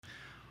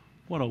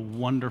What a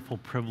wonderful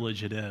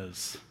privilege it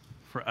is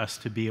for us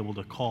to be able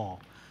to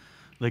call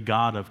the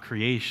God of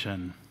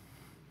creation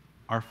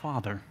our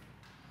Father.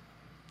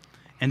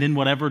 And in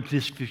whatever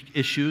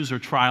issues or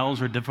trials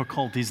or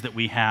difficulties that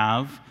we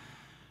have,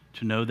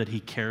 to know that He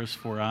cares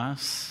for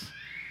us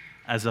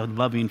as a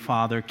loving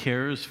Father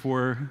cares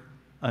for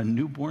a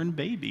newborn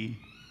baby.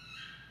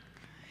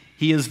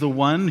 He is the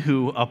one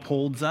who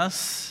upholds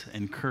us,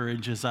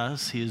 encourages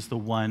us. He is the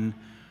one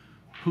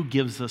who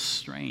gives us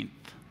strength.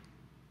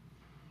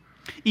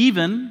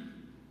 Even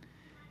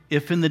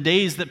if in the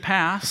days that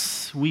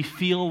pass we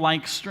feel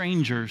like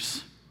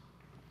strangers,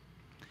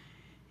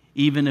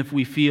 even if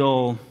we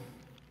feel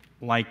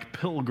like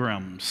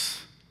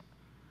pilgrims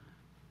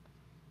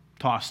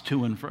tossed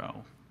to and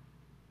fro,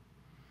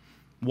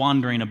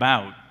 wandering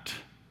about,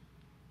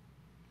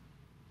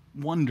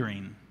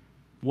 wondering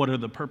what are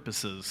the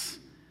purposes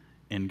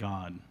in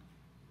God.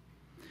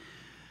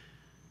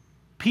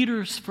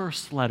 Peter's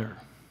first letter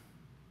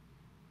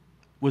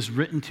was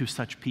written to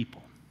such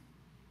people.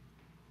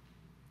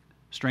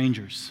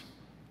 Strangers,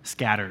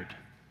 scattered,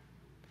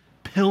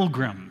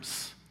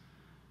 pilgrims,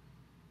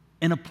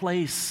 in a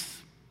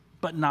place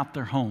but not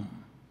their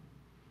home.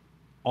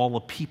 All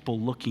a people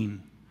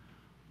looking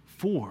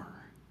for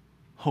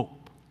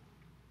hope.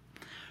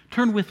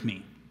 Turn with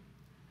me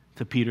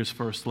to Peter's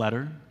first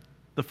letter,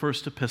 the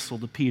first epistle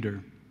to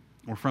Peter,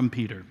 or from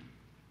Peter.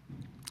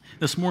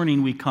 This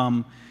morning we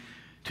come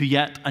to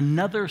yet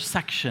another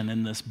section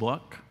in this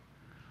book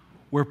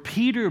where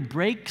Peter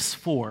breaks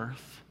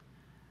forth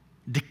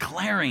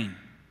declaring,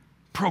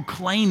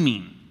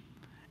 proclaiming,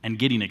 and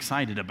getting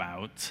excited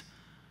about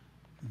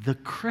the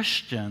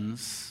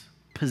Christian's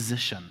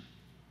position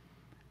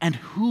and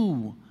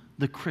who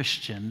the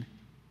Christian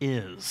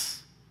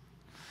is.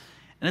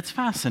 And it's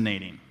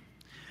fascinating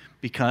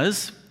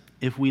because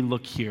if we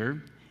look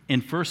here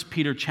in 1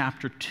 Peter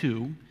chapter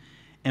 2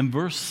 and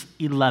verse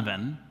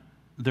 11,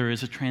 there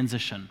is a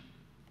transition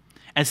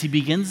as he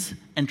begins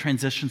and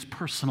transitions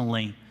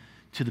personally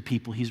to the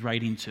people he's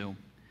writing to.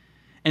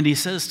 And he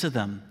says to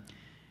them,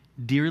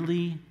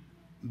 "Dearly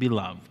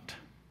beloved,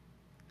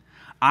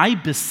 I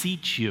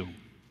beseech you,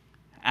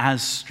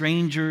 as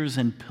strangers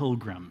and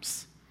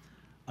pilgrims,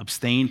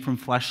 abstain from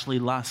fleshly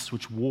lusts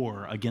which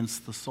war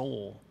against the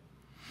soul,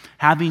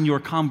 having your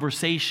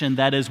conversation,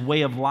 that is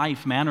way of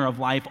life, manner of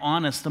life,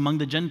 honest among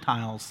the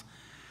Gentiles,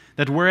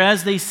 that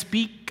whereas they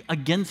speak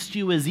against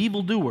you as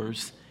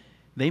evildoers,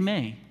 they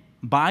may,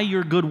 by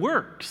your good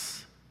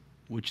works,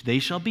 which they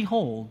shall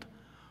behold,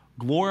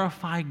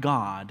 glorify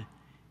God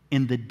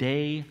in the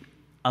day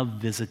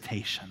of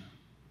visitation."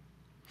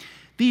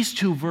 These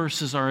two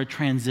verses are a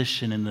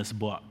transition in this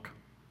book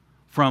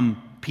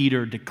from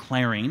Peter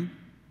declaring,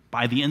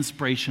 by the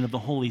inspiration of the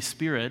Holy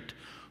Spirit,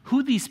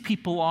 who these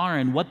people are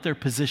and what their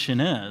position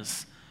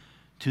is,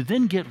 to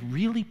then get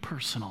really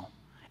personal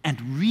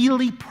and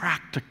really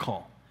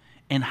practical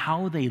in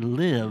how they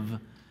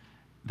live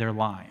their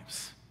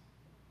lives.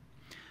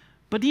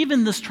 But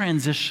even these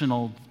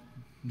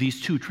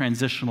two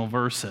transitional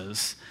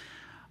verses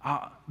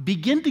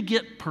begin to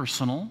get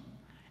personal,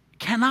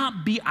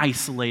 cannot be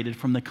isolated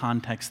from the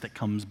context that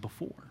comes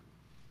before.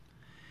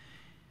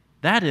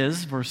 That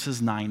is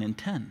verses 9 and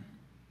 10,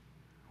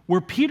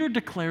 where Peter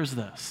declares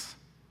this,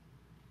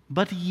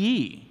 "But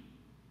ye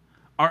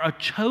are a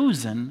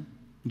chosen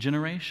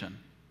generation,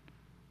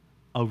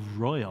 a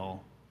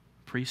royal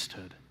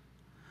priesthood,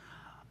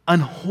 an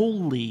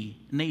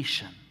holy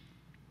nation,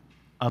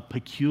 a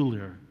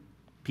peculiar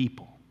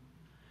people,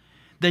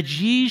 that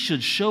ye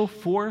should show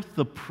forth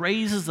the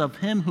praises of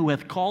him who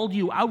hath called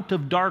you out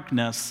of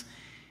darkness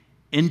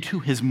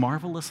into his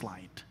marvelous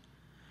light,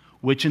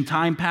 which in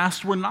time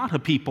past were not a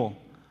people,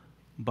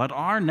 but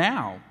are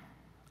now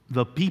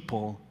the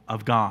people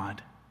of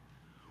God,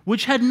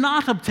 which had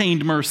not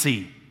obtained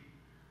mercy,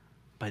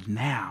 but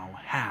now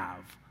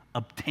have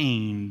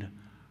obtained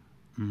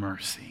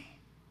mercy.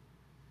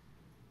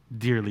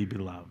 Dearly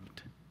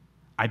beloved,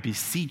 I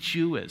beseech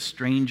you as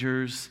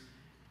strangers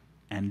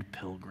and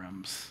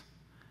pilgrims."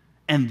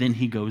 And then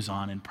he goes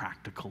on in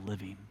practical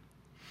living.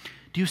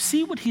 Do you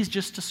see what he's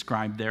just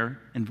described there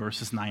in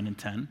verses 9 and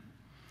 10?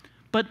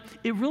 But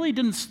it really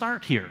didn't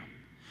start here.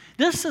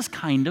 This is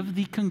kind of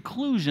the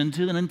conclusion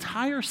to an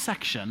entire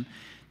section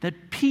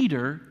that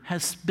Peter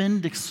has been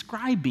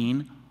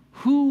describing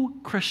who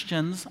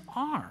Christians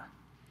are.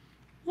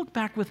 Look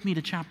back with me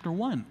to chapter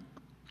 1.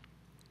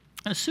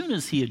 As soon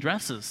as he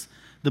addresses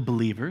the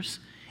believers,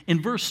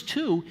 in verse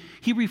 2,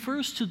 he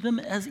refers to them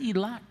as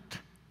elect.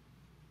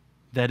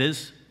 That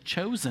is,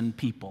 chosen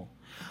people.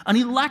 An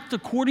elect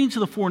according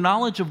to the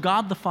foreknowledge of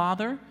God the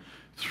Father,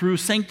 through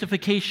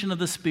sanctification of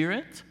the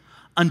Spirit,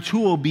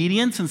 unto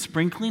obedience and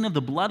sprinkling of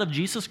the blood of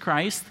Jesus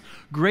Christ,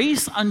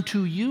 grace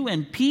unto you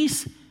and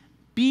peace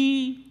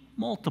be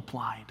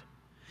multiplied.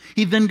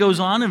 He then goes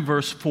on in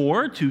verse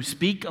 4 to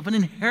speak of an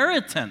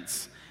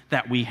inheritance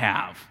that we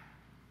have,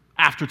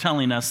 after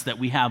telling us that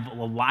we have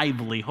a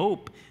lively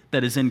hope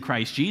that is in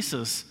Christ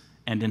Jesus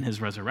and in his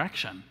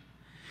resurrection.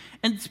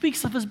 And it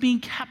speaks of us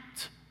being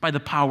kept by the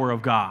power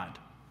of God,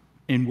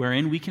 in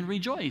wherein we can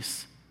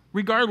rejoice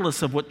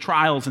regardless of what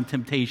trials and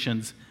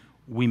temptations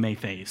we may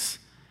face,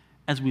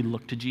 as we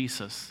look to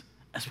Jesus,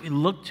 as we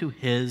look to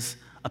his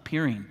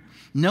appearing,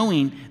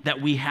 knowing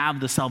that we have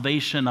the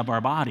salvation of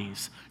our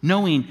bodies,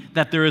 knowing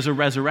that there is a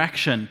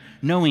resurrection,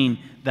 knowing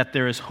that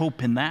there is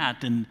hope in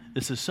that. And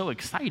this is so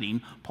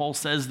exciting. Paul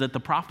says that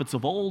the prophets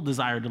of old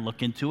desired to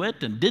look into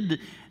it and did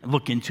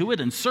look into it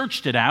and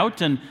searched it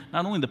out. And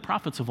not only the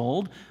prophets of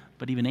old,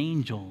 but even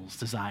angels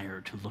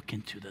desire to look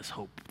into this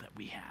hope that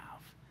we have.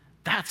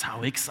 That's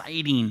how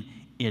exciting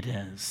it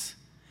is.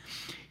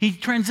 He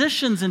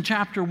transitions in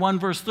chapter 1,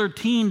 verse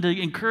 13, to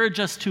encourage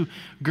us to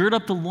gird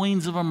up the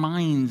loins of our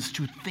minds,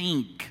 to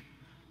think,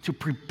 to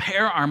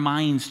prepare our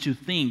minds to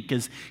think,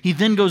 as he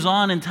then goes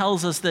on and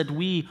tells us that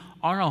we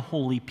are a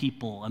holy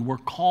people and we're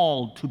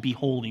called to be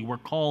holy. We're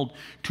called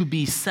to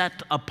be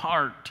set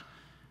apart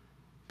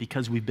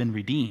because we've been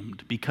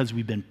redeemed, because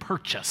we've been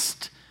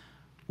purchased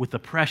with the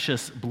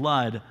precious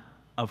blood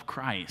of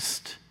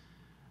Christ.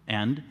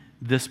 And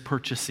this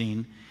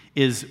purchasing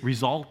is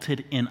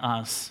resulted in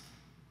us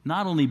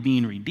not only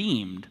being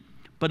redeemed,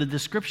 but a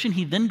description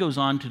he then goes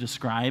on to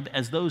describe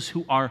as those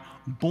who are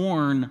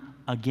born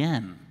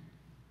again.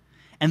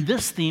 And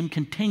this theme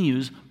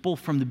continues both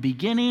from the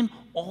beginning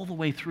all the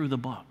way through the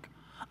book,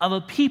 of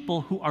a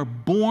people who are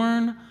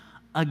born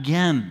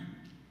again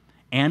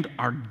and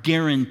are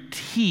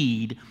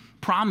guaranteed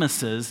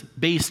promises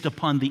based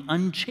upon the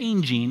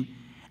unchanging,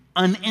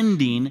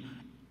 unending,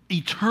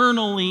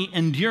 eternally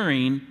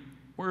enduring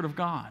Word of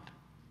God.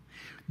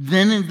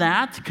 Then in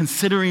that,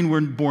 considering we're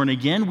born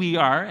again, we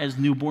are as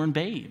newborn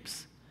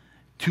babes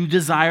to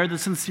desire the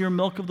sincere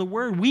milk of the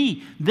Word.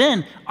 We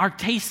then are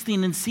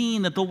tasting and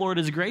seeing that the Lord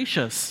is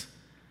gracious.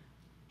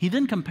 He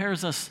then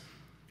compares us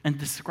and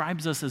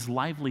describes us as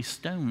lively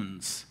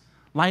stones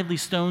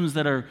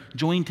that are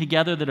joined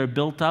together, that are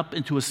built up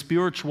into a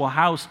spiritual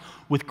house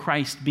with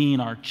Christ being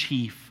our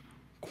chief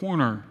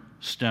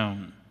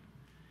cornerstone.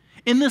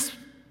 In this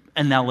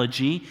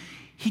analogy,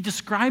 he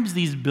describes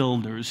these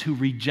builders who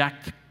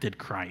rejected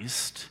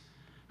Christ,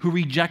 who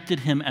rejected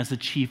him as the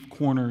chief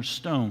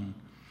cornerstone.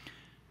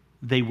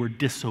 They were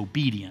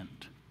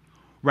disobedient.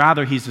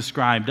 Rather, he's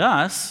described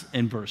us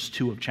in verse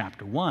 2 of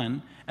chapter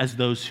 1 as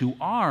those who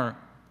are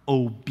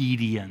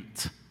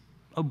obedient.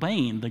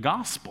 Obeying the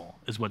gospel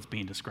is what's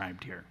being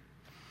described here.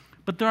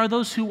 But there are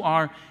those who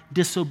are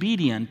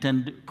disobedient,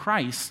 and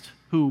Christ,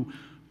 who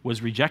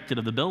was rejected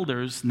of the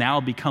builders,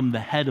 now become the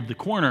head of the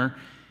corner,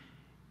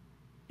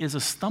 is a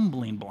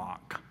stumbling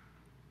block.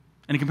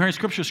 And in comparing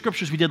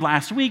scriptures we did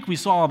last week, we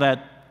saw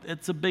that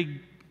it's a big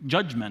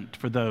judgment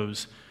for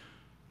those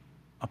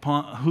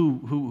upon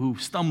who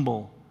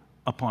stumble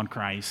upon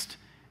Christ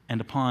and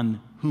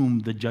upon whom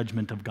the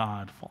judgment of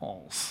God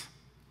falls.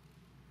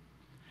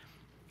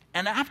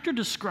 And after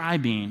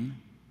describing,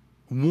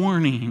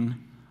 warning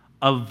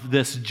of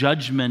this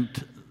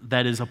judgment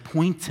that is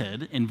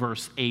appointed in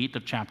verse 8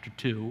 of chapter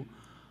 2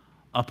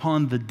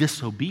 upon the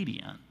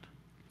disobedient,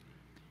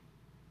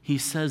 he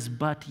says,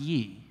 but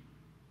ye.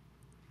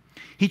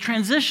 He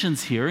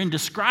transitions here in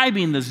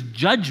describing this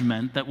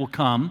judgment that will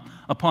come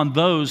upon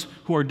those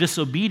who are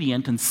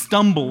disobedient and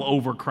stumble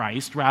over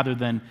Christ rather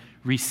than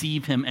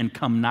receive him and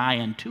come nigh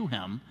unto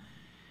him.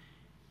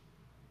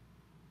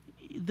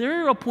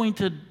 They're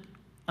appointed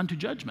unto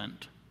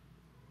judgment.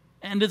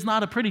 And it's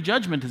not a pretty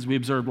judgment, as we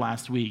observed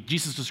last week.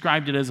 Jesus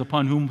described it as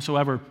upon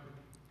whomsoever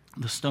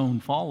the stone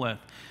falleth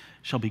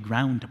shall be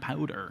ground to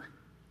powder.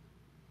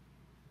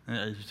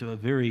 It's a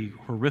very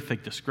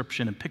horrific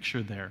description and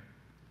picture there.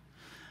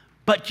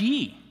 But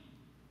ye,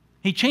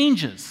 he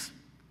changes,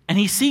 and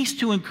he seeks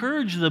to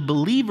encourage the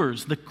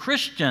believers, the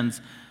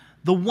Christians,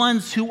 the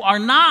ones who are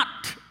not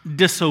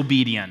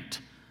disobedient,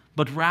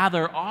 but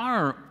rather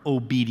are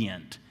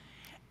obedient.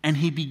 And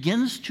he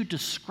begins to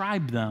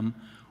describe them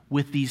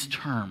with these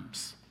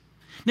terms.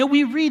 Now,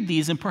 we read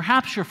these, and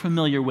perhaps you're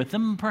familiar with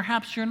them, and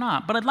perhaps you're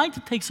not. But I'd like to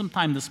take some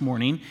time this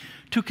morning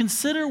to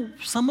consider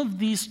some of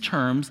these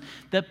terms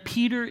that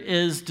Peter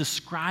is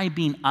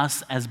describing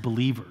us as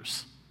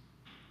believers.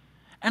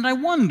 And I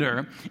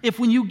wonder if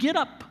when you get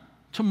up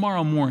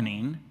tomorrow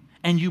morning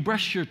and you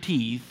brush your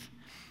teeth,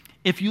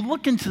 if you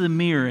look into the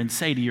mirror and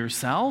say to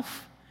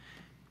yourself,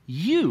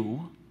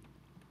 you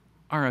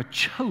are a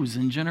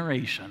chosen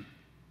generation.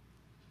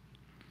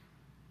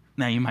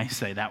 Now, you might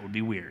say that would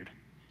be weird.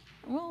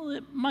 Well,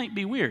 it might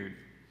be weird,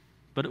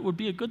 but it would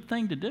be a good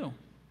thing to do.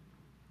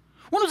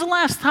 When was the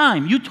last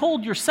time you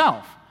told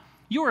yourself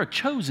you're a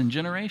chosen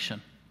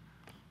generation?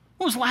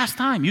 When was the last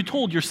time you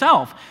told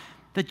yourself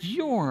that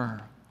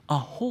you're a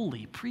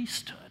holy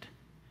priesthood?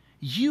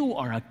 You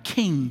are a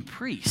king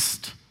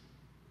priest.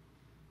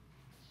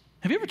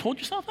 Have you ever told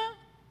yourself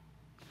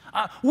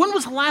that? When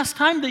was the last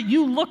time that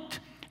you looked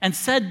and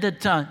said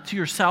that to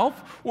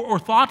yourself or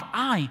thought,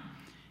 I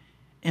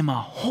am a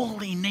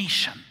holy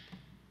nation?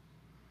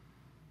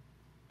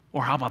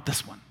 Or how about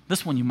this one?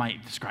 This one you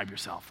might describe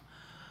yourself.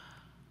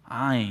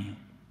 I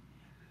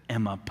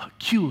am a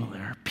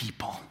peculiar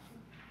people.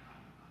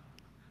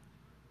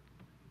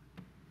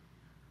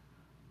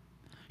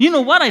 You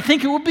know what? I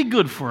think it would be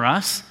good for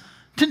us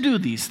to do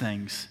these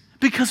things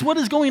Because what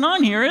is going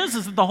on here is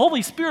that the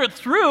Holy Spirit,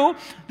 through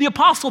the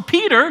Apostle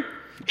Peter,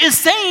 is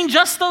saying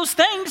just those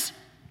things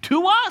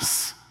to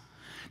us.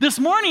 This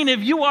morning,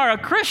 if you are a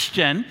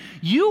Christian,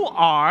 you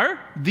are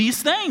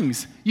these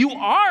things. You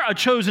are a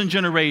chosen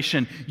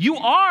generation. You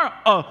are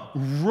a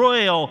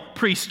royal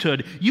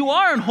priesthood. You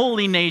are a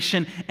holy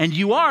nation, and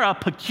you are a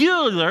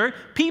peculiar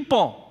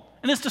people.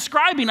 And it's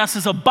describing us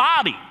as a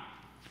body.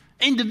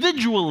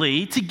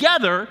 Individually,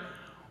 together,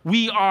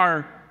 we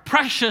are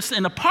precious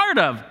and a part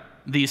of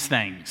these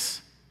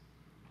things.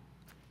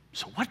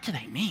 So what do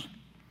they mean?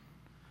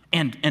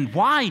 And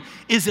why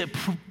is it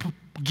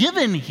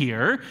given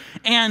here?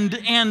 And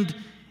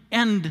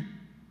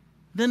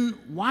then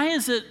why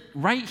is it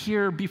right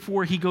here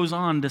before he goes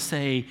on to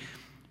say,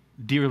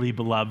 dearly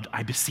beloved,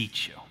 I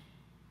beseech you?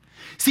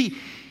 See,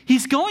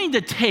 he's going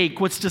to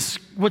take what's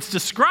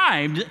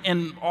described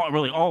in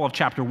really all of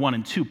chapter 1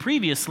 and 2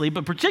 previously,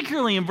 but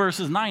particularly in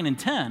verses 9 and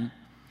 10,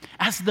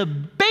 as the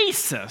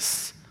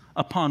basis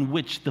upon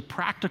which the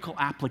practical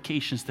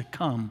applications to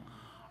come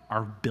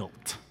are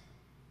built.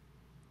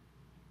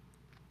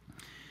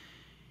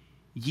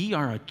 Ye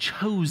are a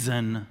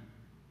chosen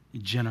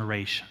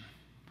generation.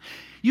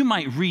 You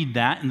might read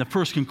that, and the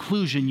first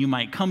conclusion you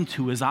might come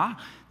to is,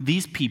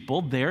 these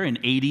people there in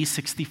AD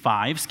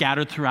 65,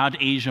 scattered throughout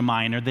Asia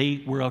Minor,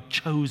 they were a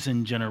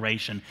chosen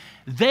generation.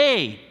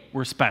 They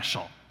were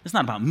special. It's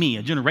not about me,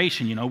 a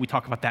generation, we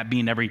talk about that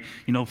being every,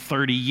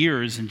 30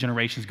 years and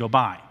generations go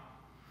by.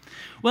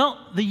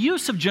 Well, the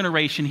use of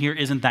generation here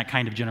isn't that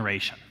kind of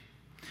generation.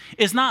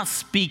 It's not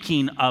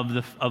speaking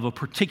of a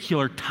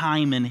particular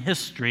time in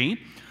history,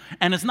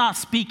 and it's not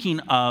speaking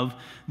of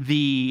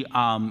the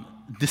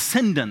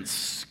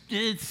descendants.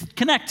 It's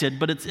connected,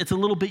 but it's a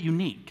little bit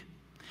unique.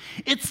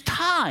 It's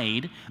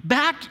tied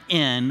back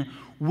in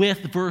with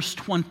verse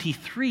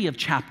 23 of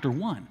chapter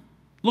 1.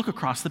 Look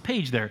across the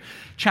page there.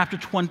 Chapter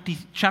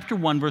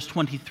 1, verse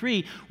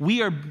 23,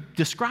 we are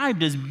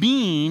described as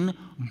being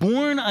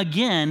born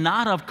again,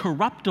 not of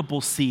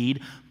corruptible seed,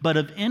 but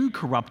of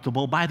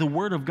incorruptible, by the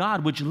word of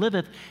God, which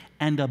liveth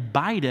and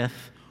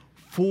abideth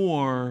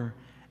forever.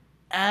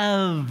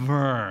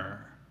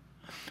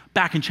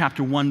 Back in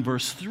chapter 1,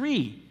 verse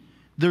 3,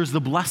 there's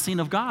the blessing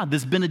of God,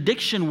 this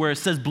benediction where it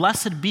says,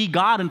 Blessed be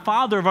God and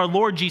Father of our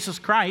Lord Jesus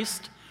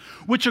Christ,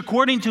 which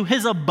according to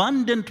his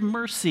abundant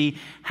mercy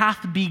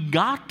hath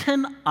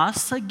begotten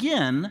us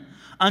again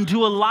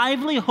unto a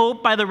lively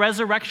hope by the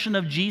resurrection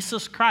of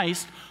Jesus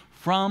Christ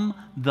from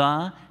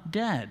the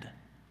dead.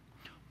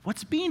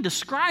 What's being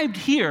described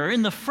here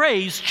in the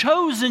phrase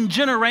chosen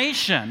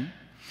generation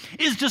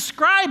is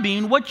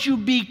describing what you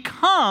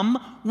become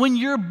when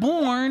you're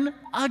born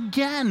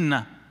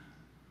again.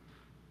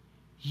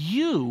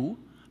 You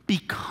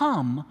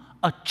become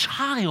a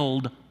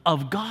child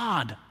of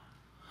God.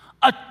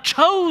 A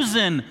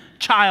chosen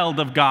child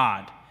of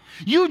God.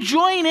 You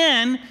join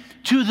in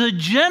to the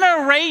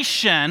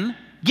generation,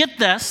 get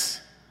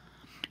this,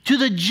 to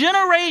the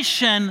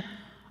generation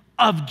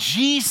of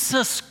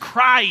Jesus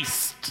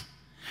Christ.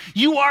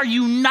 You are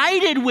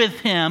united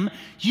with him.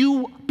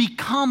 You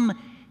become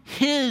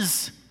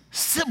his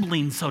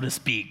sibling, so to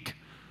speak.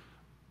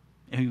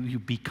 And you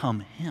become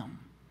him.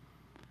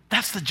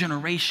 That's the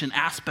generation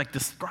aspect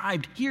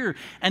described here.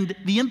 And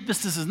the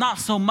emphasis is not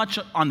so much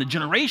on the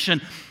generation,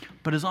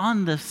 but is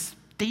on the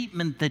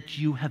statement that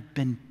you have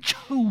been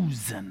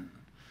chosen.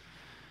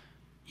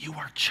 You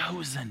are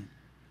chosen.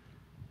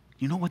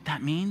 You know what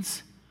that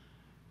means?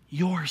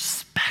 You're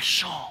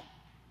special.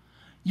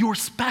 You're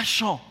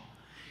special.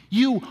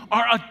 You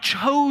are a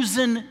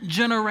chosen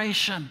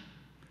generation.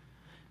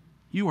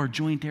 You are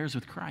joint heirs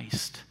with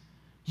Christ.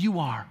 You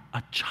are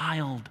a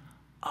child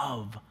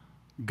of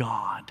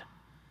God.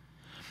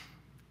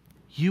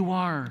 You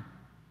are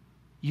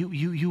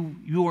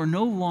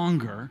no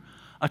longer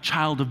a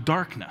child of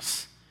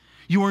darkness.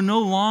 You are no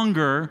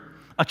longer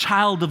a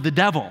child of the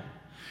devil.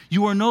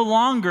 You are no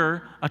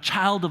longer a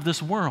child of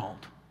this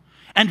world.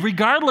 And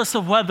regardless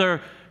of whether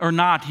or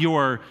not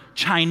you're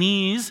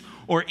Chinese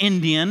or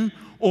Indian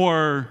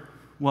or,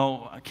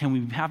 can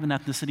we have an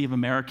ethnicity of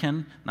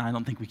American? No, I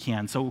don't think we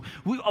can. So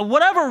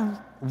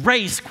whatever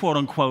race, quote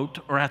unquote,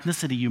 or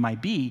ethnicity you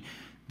might be,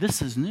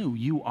 this is new.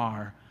 You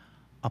are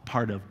a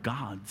part of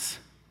God's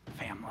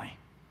family,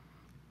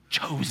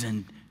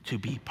 chosen to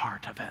be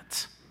part of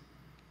it.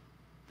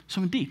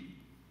 So indeed,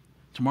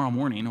 tomorrow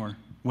morning or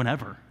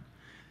whenever,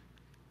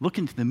 look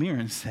into the mirror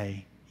and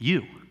say,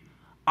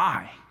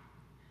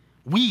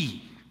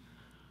 we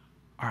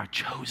are a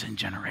chosen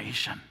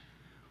generation.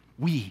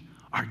 We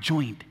are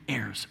joint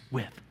heirs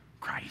with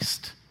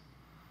Christ.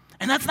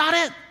 And that's not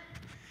it.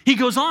 He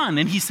goes on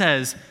and he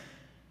says,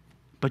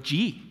 but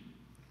ye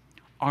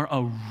are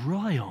a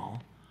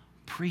royal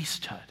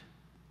priesthood.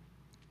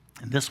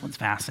 And this one's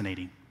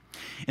fascinating.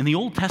 In the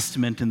Old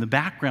Testament, in the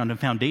background and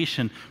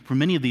foundation for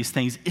many of these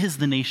things is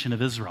the nation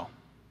of Israel.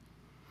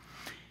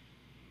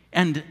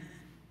 And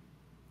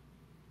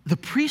the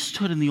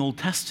priesthood in the Old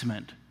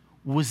Testament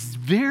was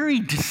very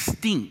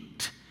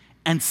distinct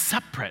and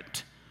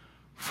separate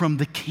from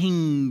the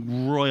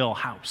king royal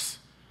house.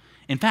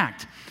 In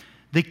fact,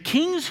 The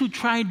kings who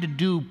tried to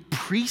do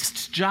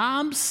priests'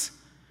 jobs,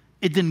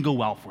 it didn't go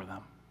well for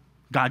them.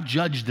 God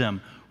judged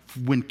them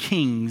when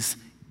kings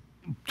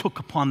took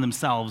upon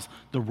themselves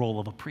the role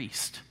of a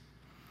priest.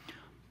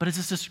 But as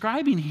it's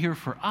describing here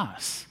for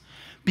us,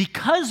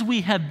 because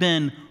we have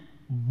been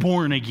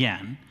born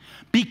again,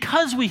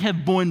 because we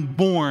have been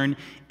born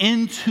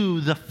into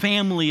the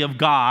family of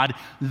God,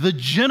 the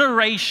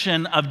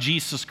generation of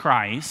Jesus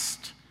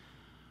Christ,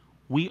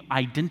 we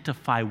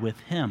identify with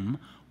him,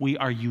 we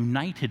are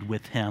united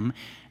with him,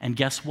 and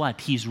guess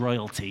what? He's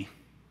royalty.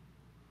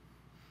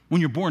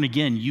 When you're born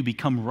again, you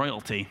become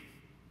royalty.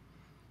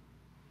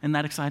 Isn't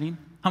that exciting?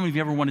 How many of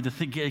you ever wanted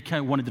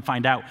to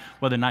find out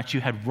whether or not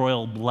you had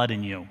royal blood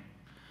in you?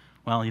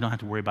 Well, you don't have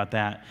to worry about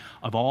that.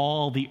 Of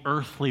all the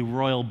earthly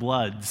royal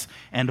bloods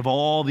and of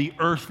all the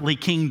earthly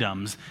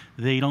kingdoms,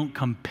 they don't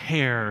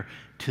compare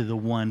to the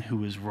one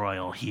who is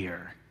royal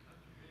here.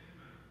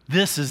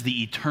 This is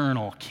the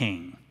eternal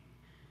king.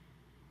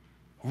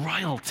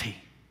 Royalty.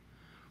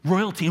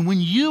 Royalty. And when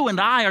you and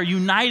I are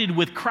united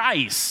with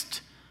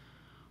Christ,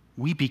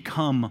 we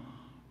become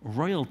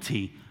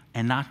royalty,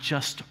 and not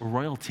just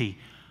royalty.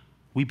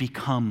 We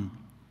become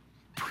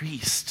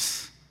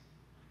priests.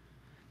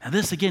 Now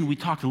this, again, we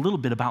talked a little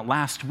bit about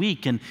last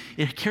week, and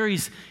it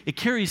carries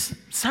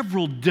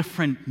several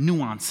different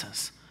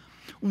nuances.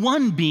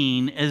 One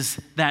being is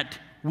that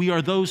we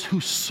are those who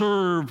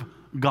serve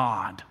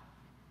God.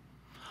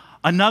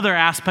 Another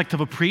aspect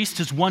of a priest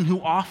is one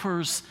who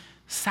offers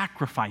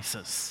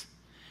sacrifices.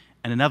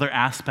 And another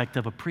aspect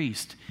of a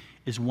priest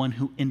is one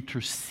who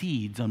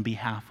intercedes on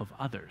behalf of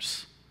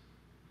others.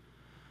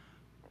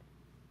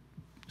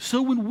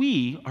 So when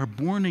we are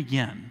born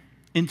again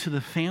into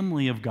the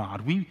family of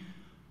God, we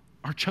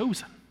are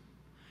chosen,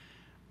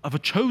 of a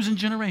chosen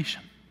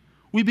generation.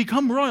 We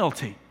become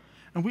royalty,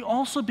 and we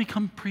also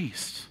become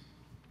priests.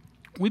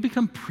 We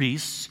become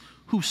priests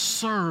who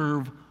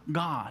serve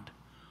God.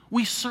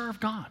 We serve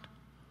God.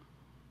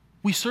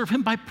 We serve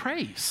him by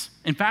praise.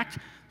 In fact,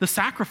 the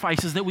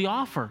sacrifices that we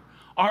offer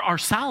are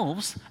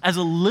ourselves as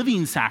a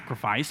living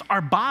sacrifice,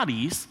 our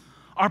bodies,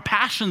 our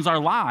passions, our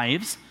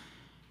lives,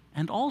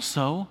 and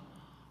also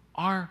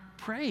our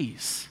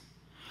praise.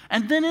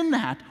 And then in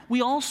that,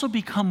 we also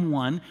become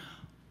one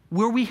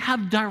where we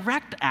have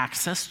direct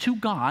access to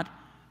God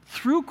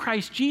through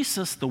Christ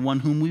Jesus, the one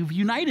whom we've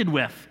united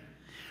with.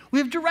 We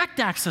have direct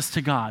access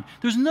to God.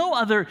 There's no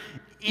other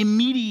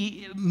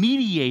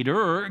mediator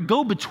or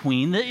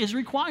go-between that is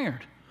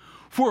required.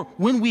 For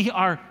when we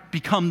are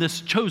become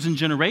this chosen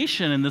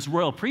generation and this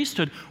royal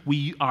priesthood,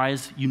 we are,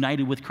 as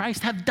united with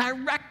Christ, have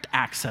direct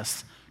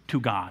access to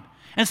God.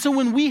 And so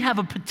when we have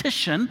a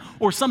petition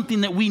or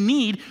something that we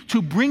need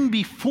to bring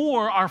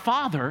before our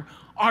Father,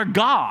 our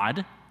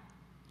God,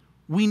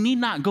 we need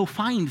not go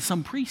find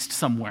some priest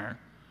somewhere.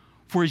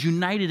 For as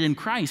united in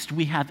Christ,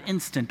 we have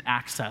instant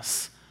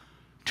access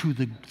to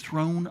the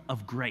throne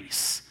of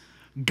grace,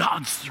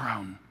 God's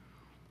throne,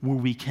 where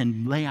we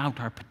can lay out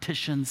our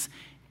petitions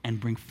and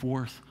bring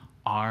forth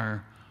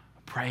our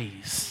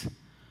praise.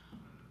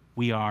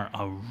 We are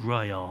a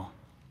royal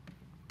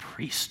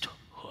priesthood.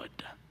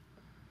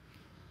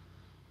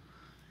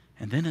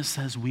 And then it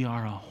says we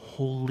are a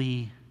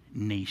holy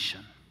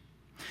nation.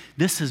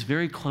 This is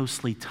very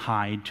closely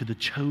tied to the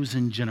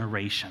chosen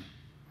generation.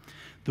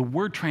 The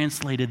word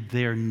translated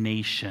there,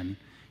 nation,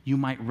 you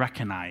might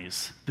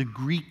recognize the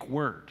Greek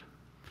word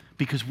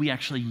because we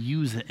actually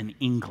use it in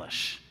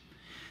English.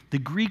 The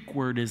Greek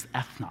word is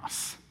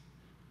ethnos.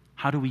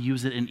 How do we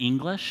use it in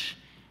English?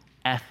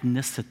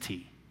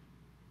 Ethnicity.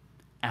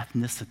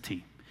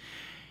 Ethnicity.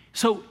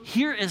 So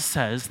here it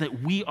says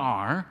that we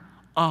are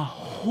a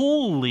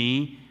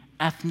holy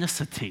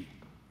ethnicity.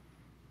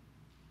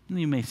 And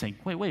you may think,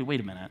 wait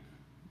a minute.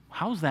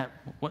 How's that?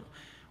 What?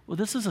 Well,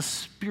 this is a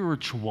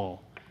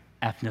spiritual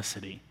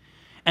ethnicity.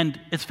 And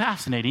it's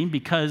fascinating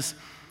because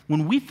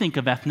when we think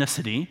of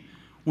ethnicity,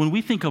 when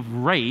we think of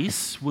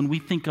race, when we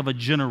think of a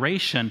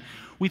generation,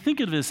 we think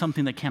of it as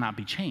something that cannot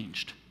be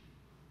changed.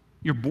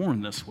 You're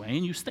born this way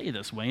and you stay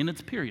this way, and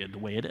it's period, the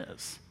way it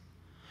is.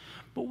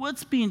 But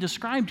what's being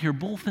described here,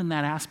 both in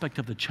that aspect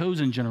of the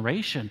chosen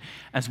generation,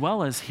 as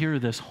well as here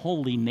this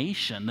holy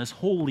nation, this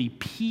holy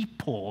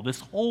people,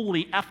 this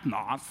holy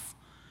ethnos,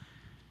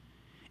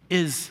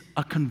 is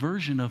a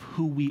conversion of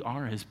who we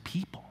are as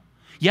people.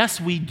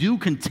 Yes, we do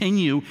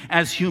continue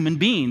as human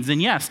beings.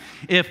 And yes,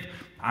 if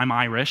I'm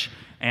Irish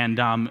and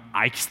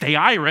I stay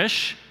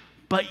Irish,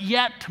 but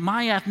yet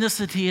my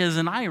ethnicity as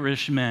an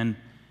Irishman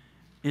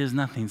is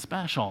nothing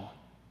special.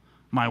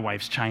 My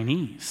wife's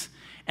Chinese.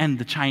 And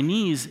the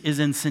Chinese is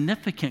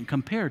insignificant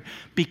compared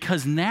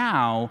because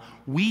now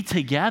we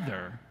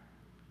together,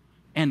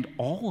 and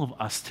all of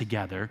us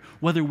together,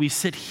 whether we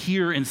sit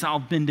here in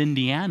South Bend,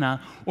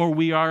 Indiana, or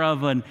we are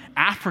of an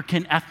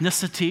African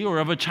ethnicity or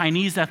of a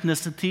Chinese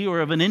ethnicity or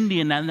of an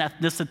Indian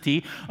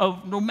ethnicity,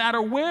 of no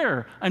matter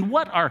where and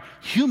what our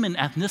human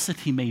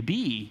ethnicity may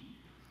be,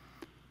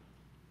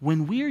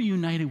 when we are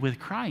united with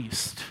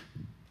Christ,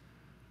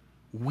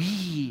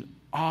 we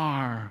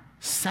are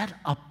set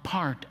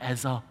apart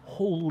as a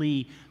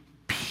holy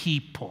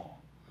people.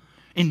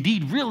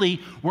 Indeed, really,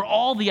 where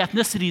all the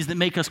ethnicities that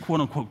make us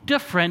quote-unquote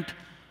different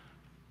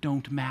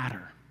don't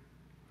matter.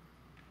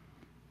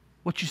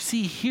 What you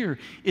see here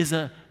is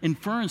an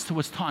inference to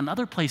what's taught in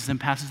other places in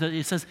passages that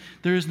it says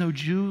there is no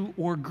Jew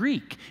or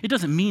Greek. It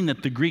doesn't mean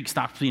that the Greek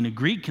stops being a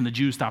Greek and the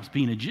Jew stops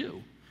being a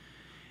Jew.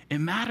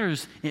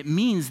 It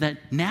means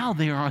that now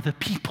they are the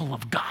people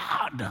of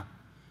God.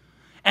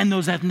 And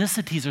those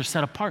ethnicities are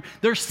set apart.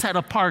 They're set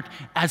apart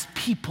as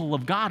people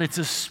of God. It's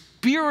a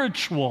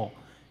spiritual,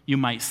 you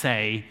might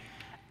say,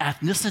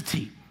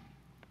 ethnicity.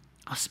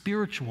 A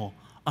spiritual,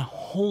 a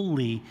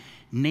holy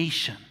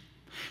nation.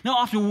 Now,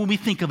 often when we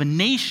think of a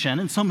nation,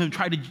 and some have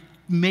tried to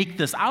make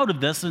this out of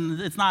this, and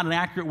it's not an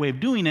accurate way of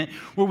doing it,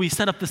 where we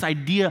set up this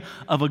idea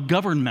of a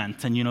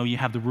government, and you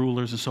have the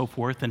rulers and so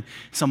forth, and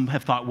some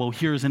have thought, well,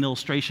 here's an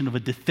illustration of a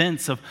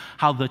defense of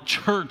how the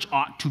church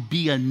ought to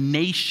be a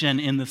nation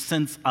in the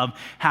sense of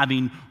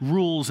having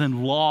rules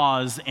and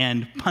laws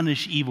and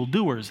punish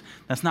evildoers.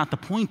 That's not the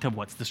point of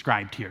what's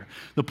described here.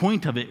 The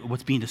point of it,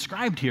 what's being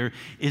described here,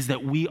 is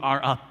that we are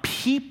a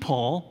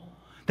people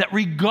that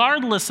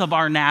regardless of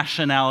our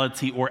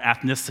nationality or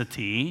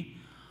ethnicity,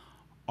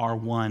 are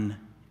one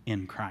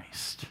in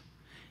Christ.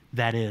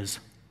 That is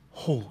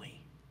holy.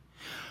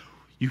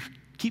 You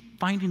keep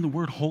finding the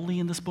word holy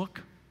in this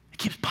book. It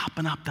keeps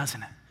popping up,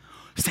 doesn't it?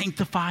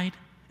 Sanctified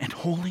and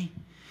holy.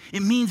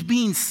 It means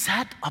being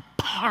set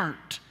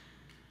apart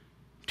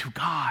to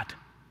God.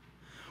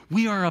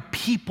 We are a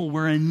people,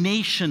 we're a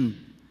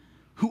nation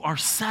who are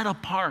set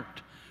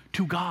apart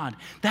to God.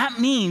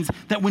 That means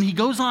that when he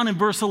goes on in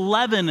verse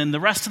 11 and the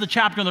rest of the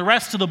chapter and the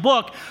rest of the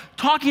book,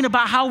 talking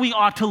about how we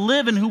ought to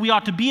live and who we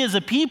ought to be as a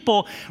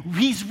people,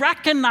 he's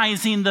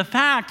recognizing the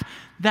fact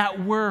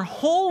that we're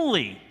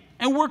holy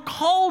and we're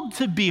called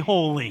to be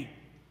holy.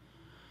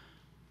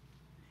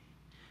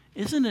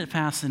 Isn't it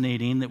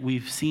fascinating that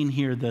we've seen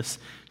here this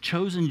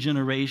chosen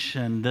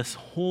generation, this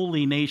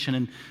holy nation,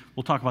 and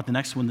we'll talk about the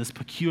next one, this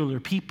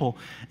peculiar people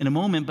in a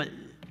moment, but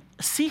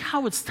see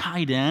how it's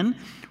tied in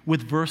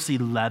with verse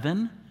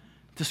 11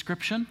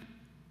 description?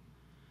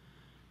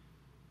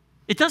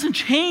 It doesn't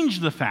change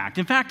the fact.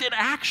 In fact, it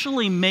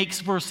actually makes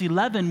verse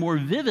 11 more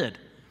vivid.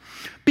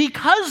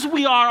 Because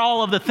we are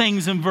all of the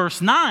things in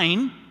verse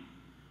 9,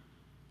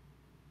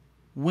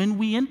 when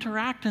we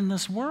interact in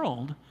this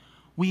world,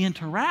 we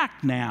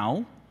interact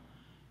now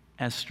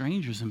as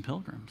strangers and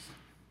pilgrims.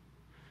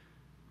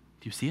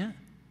 Do you see it?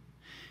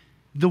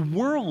 The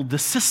world, the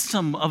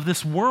system of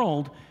this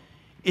world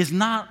is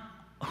not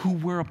who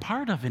we're a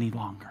part of any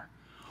longer.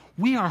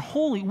 We are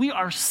holy. We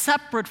are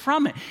separate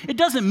from it. It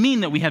doesn't mean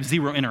that we have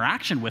zero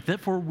interaction with it,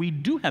 for we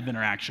do have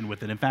interaction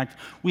with it. In fact,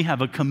 we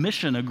have a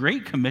commission, a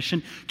great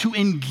commission, to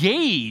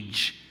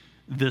engage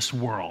this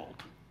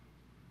world.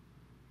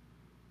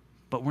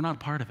 But we're not a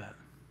part of it.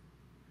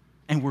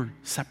 And we're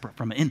separate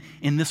from it.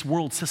 In this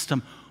world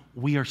system,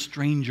 we are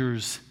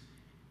strangers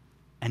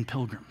and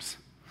pilgrims.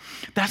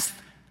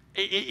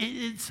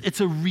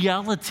 It's a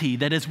reality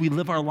that as we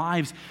live our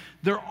lives,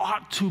 there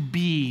ought to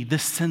be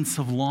this sense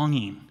of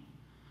longing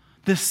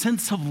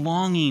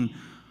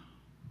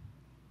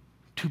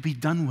to be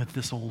done with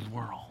this old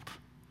world,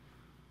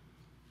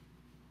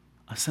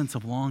 a sense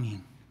of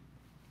longing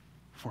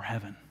for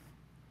heaven.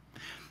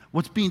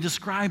 What's being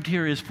described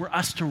here is for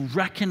us to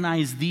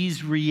recognize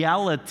these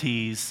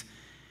realities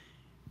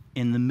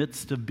in the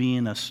midst of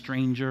being a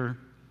stranger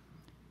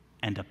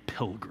and a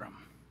pilgrim.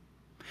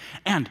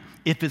 And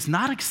if it's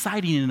not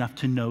exciting enough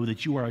to know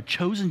that you are a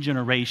chosen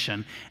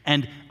generation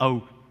and a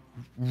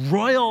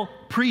royal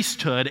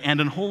priesthood and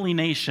a holy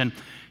nation,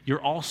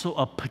 you're also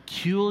a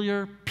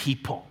peculiar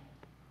people.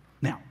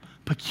 Now,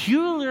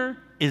 peculiar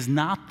is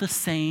not the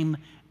same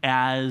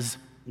as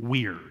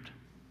weird.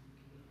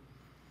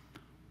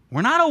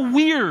 We're not a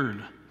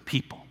weird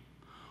people.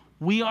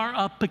 We are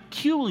a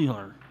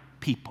peculiar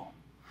people,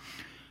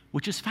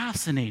 which is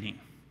fascinating.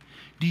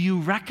 Do you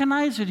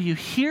recognize or do you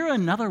hear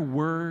another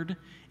word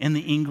in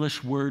the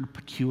English word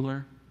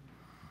peculiar?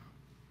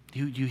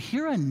 Do you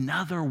hear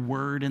another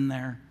word in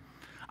there?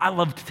 I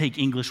love to take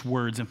English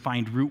words and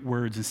find root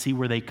words and see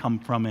where they come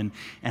from and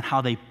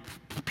how they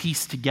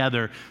piece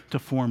together to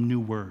form new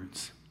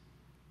words.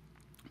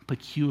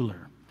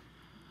 Peculiar.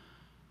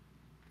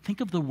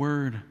 Think of the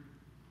word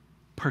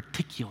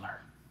particular.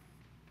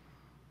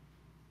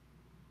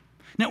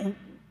 Now,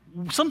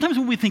 sometimes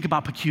when we think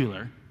about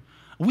peculiar,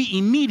 we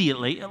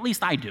immediately, at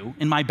least I do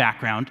in my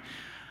background,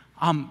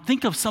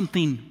 think of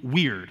something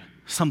weird,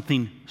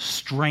 something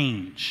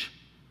strange.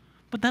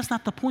 But that's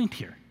not the point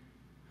here.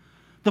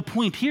 The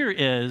point here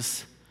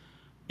is,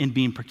 in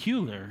being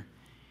peculiar,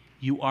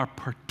 you are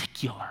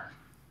particular.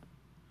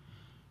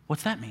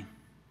 What's that mean?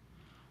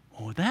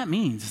 Well, what that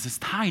means is it's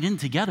tied in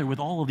together with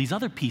all of these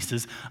other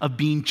pieces of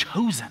being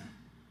chosen.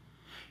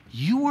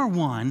 You are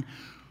one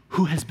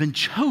who has been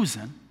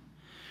chosen.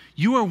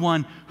 You are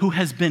one who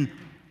has been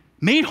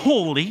made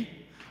holy,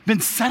 been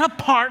set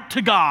apart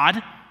to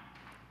God,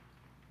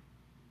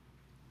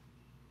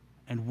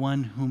 and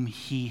one whom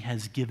he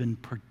has given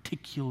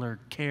particular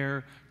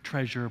care,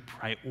 treasure,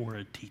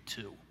 priority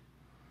to.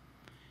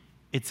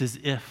 It's as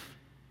if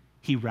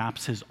he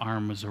wraps his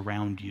arms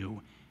around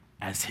you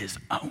as his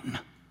own.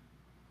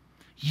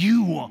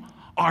 You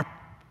are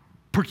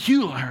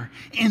peculiar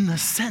in the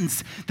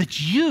sense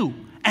that you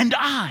and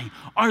I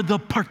are the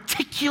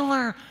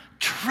particular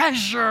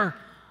treasure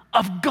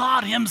of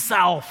God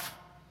himself.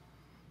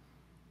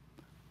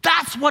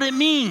 That's what it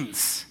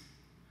means.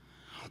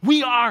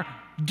 We are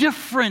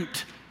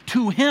different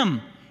to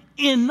him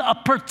in a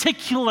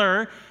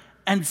particular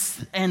and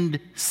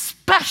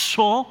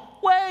special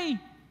way.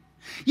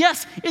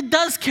 Yes, it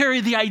does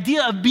carry the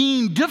idea of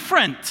being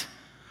different,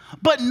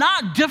 but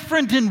not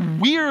different and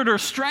weird or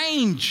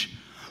strange,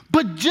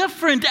 but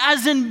different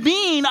as in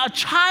being a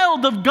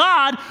child of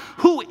God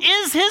who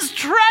is his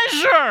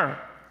treasure.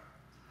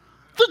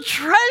 The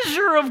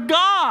treasure of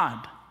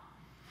God.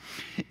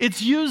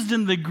 It's used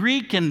in the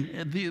Greek,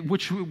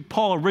 which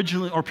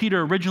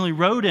Peter originally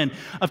wrote in,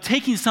 of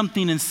taking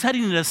something and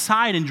setting it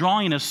aside and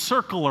drawing a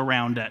circle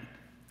around it.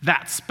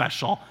 That's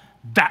special.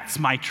 That's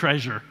my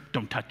treasure.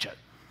 Don't touch it.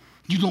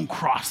 You don't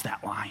cross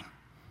that line.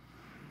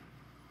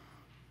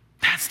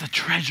 That's the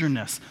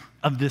treasureness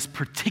of this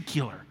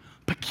peculiar.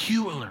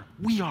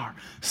 We are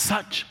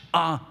such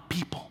a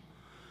people.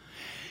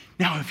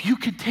 Now, if you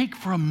could take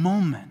for a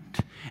moment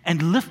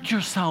and lift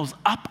yourselves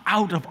up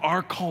out of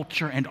our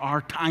culture and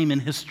our time in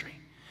history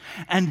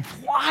and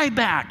fly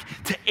back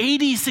to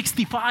AD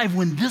 65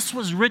 when this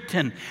was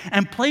written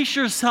and place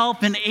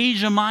yourself in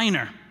Asia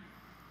Minor,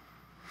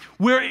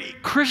 where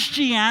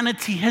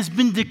Christianity has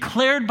been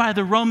declared by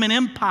the Roman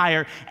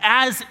Empire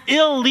as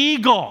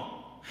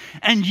illegal,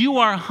 and you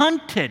are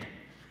hunted,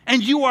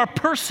 and you are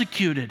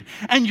persecuted,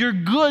 and your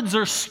goods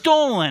are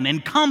stolen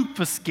and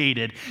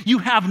confiscated. You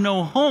have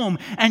no home,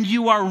 and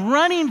you are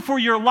running for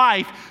your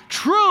life,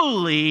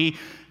 truly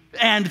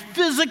and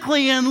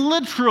physically and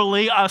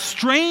literally a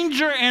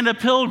stranger and a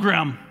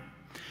pilgrim.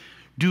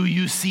 Do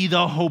you see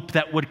the hope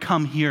that would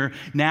come here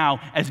now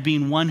as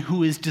being one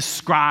who is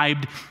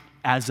described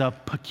as a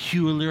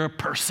peculiar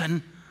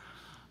person,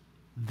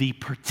 the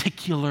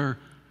particular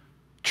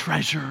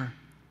treasure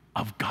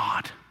of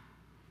God?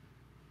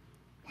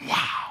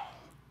 Wow.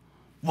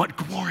 What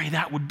glory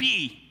that would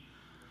be.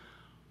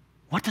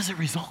 What does it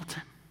result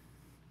in?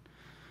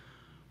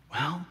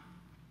 Well,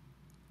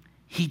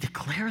 he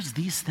declares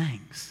these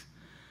things,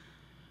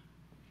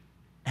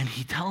 and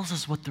he tells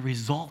us what the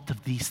result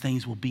of these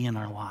things will be in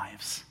our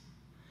lives.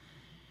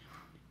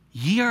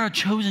 Ye are a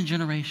chosen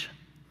generation,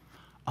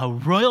 a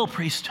royal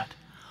priesthood,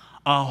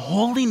 a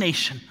holy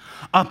nation,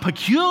 a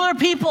peculiar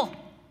people.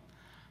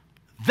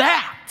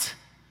 That,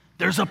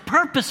 there's a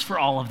purpose for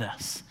all of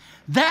this.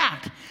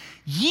 That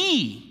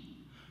ye,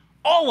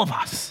 all of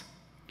us,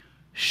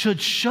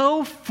 should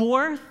show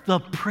forth the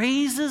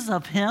praises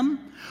of him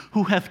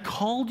who hath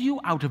called you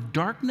out of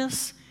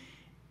darkness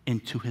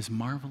into his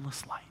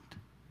marvelous light,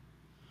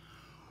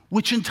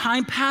 which in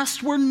time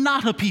past were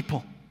not a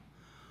people,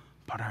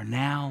 but are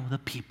now the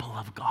people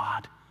of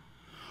God,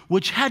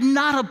 which had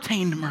not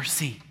obtained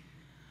mercy,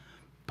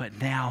 but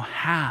now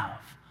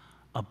have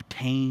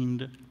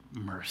obtained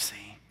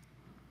mercy.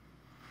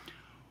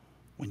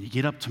 When you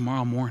get up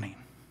tomorrow morning,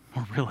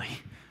 or really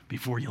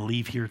before you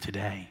leave here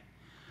today,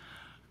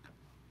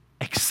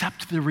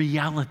 accept the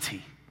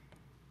reality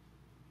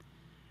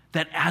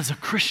that as a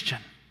Christian,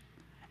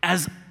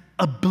 as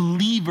a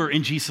believer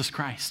in Jesus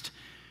Christ,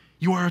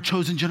 you are a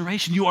chosen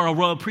generation, you are a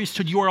royal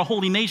priesthood, you are a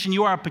holy nation,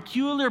 you are a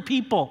peculiar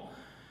people.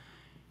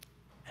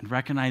 And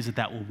recognize that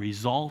that will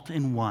result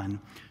in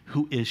one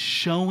who is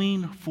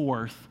showing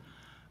forth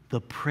the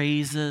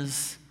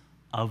praises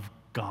of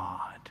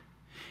God.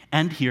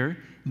 And here,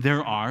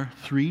 there are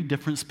three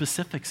different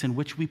specifics in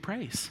which we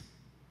praise.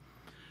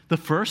 The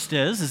first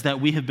is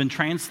that we have been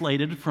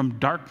translated from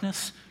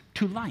darkness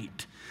to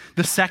light.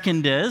 The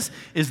second is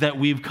that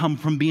we've come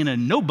from being a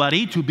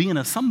nobody to being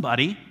a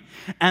somebody.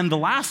 And the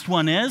last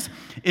one is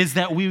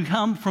that we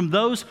come from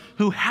those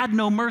who had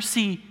no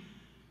mercy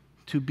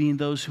to being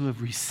those who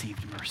have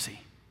received mercy.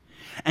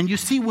 And you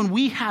see, when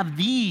we have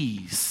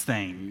these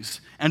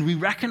things, and we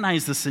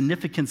recognize the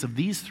significance of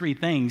these three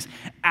things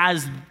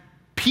as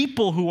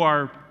people who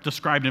are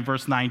described in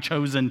verse 9,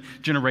 chosen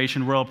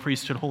generation, royal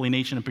priesthood, holy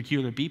nation, and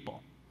peculiar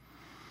people,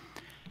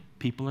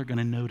 people are going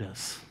to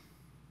notice.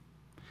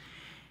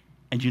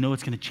 And you know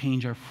it's going to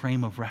change our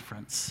frame of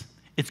reference.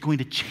 It's going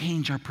to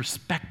change our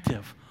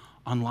perspective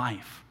on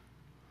life.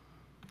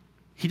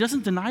 He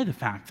doesn't deny the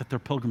fact that they're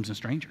pilgrims and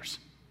strangers.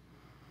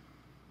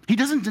 He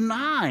doesn't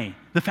deny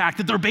the fact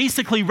that they're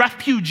basically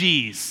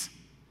refugees.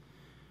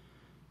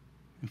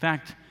 In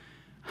fact,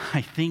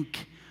 I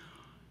think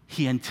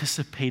he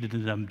anticipated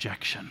an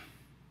objection.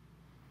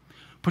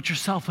 Put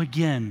yourself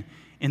again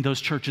in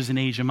those churches in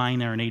Asia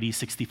Minor in AD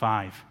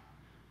 65.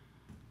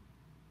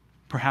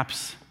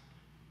 Perhaps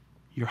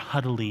you're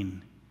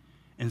huddling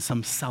in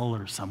some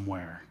cellar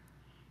somewhere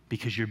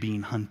because you're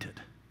being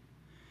hunted.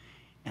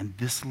 And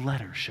this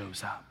letter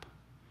shows up,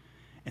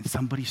 and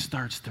somebody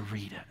starts to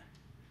read it.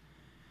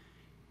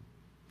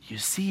 You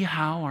see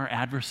how our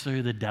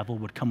adversary, the devil,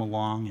 would come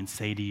along and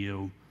say to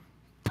you,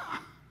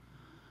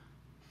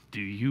 do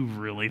you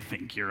really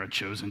think you're a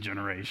chosen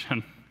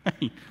generation?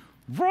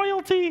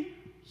 Royalty?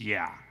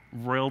 Yeah,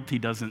 royalty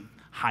doesn't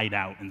hide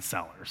out in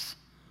cellars.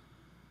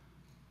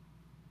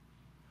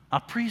 A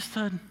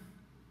priesthood?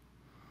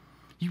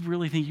 You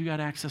really think you got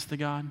access to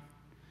God?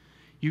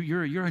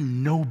 You're a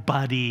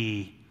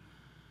nobody.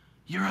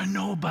 You're a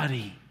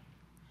nobody.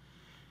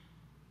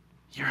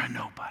 You're a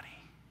nobody.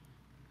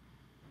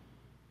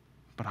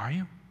 But are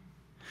you?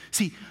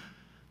 See,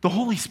 the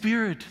Holy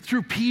Spirit,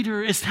 through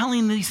Peter, is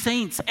telling these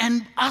saints,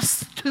 and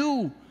us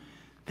too,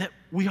 that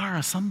we are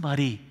a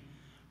somebody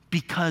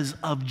because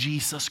of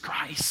Jesus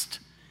Christ.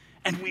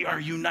 And we are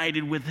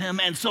united with him,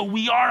 and so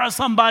we are a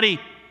somebody.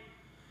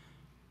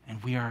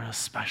 And we are a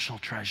special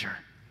treasure.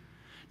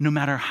 No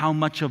matter how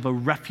much of a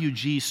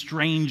refugee,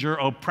 stranger,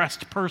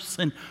 oppressed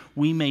person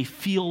we may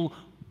feel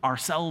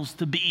ourselves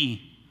to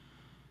be,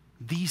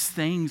 these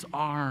things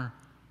are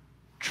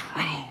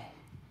true.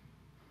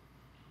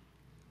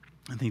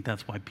 I think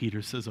that's why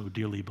Peter says, oh,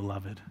 dearly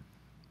beloved,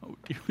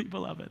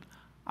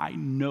 I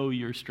know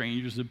you're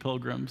strangers and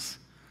pilgrims,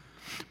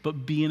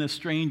 but being a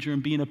stranger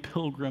and being a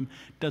pilgrim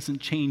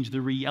doesn't change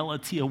the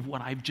reality of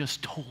what I've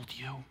just told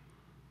you.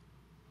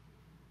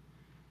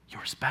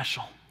 You're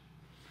special.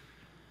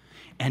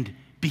 And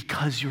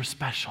because you're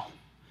special,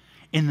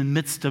 in the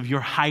midst of your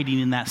hiding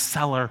in that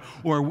cellar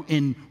or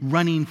in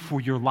running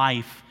for your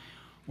life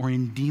or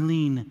in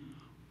dealing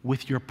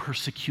with your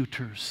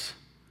persecutors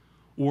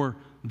or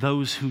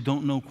those who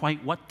don't know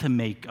quite what to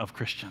make of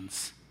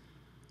Christians,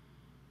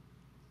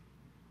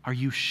 are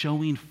you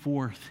showing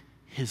forth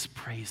his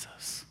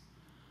praises?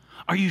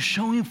 Are you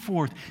showing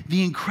forth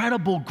the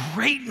incredible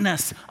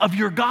greatness of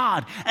your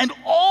God and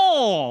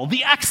all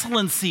the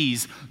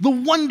excellencies, the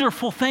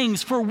wonderful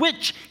things for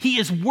which he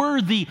is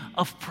worthy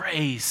of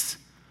praise?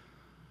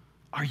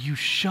 Are you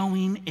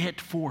showing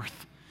it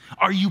forth?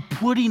 Are you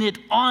putting it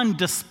on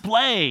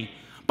display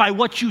by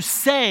what you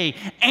say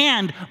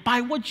and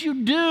by what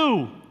you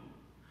do?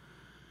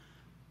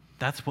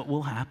 That's what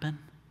will happen.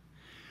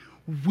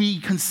 We,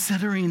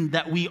 considering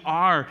that we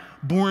are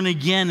born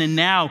again and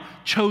now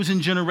chosen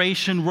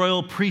generation,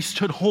 royal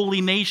priesthood, holy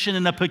nation,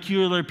 and a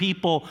peculiar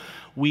people,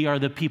 we are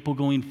the people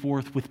going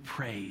forth with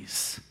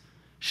praise,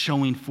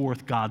 showing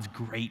forth God's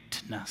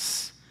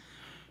greatness.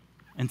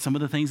 And some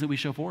of the things that we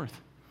show forth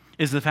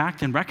is the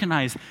fact and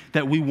recognize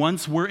that we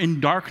once were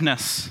in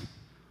darkness,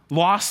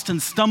 lost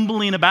and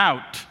stumbling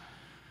about.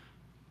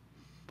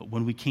 But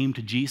when we came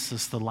to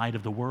Jesus, the light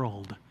of the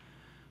world,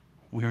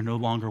 we are no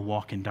longer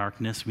walk in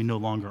darkness. We no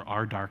longer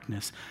are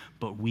darkness,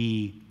 but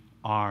we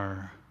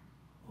are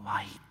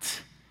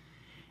light.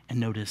 And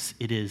notice,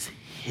 it is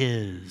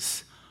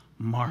his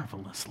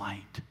marvelous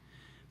light.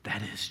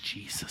 That is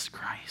Jesus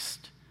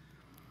Christ.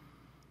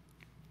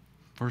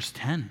 Verse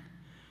 10,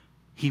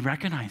 he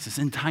recognizes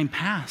in time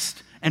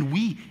past, and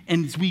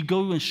as we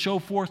go and show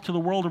forth to the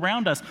world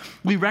around us,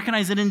 we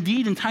recognize that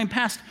indeed in time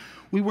past,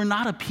 we were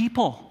not a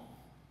people.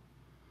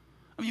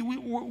 I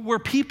mean, we're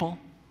people.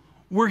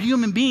 We're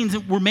human beings.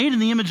 We're made in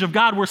the image of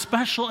God. We're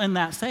special in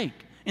that sake,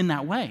 in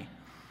that way.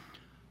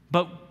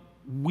 But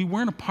we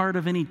weren't a part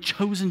of any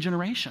chosen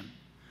generation.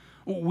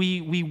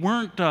 We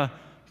weren't a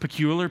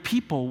peculiar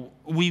people.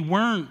 We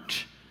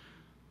weren't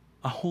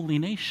a holy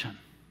nation.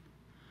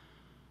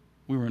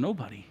 We were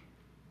nobody.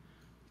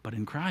 But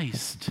in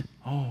Christ,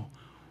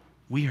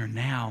 we are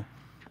now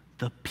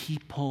the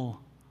people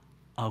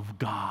of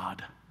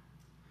God.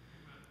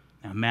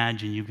 Now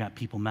imagine you've got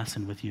people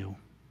messing with you.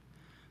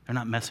 They're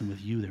not messing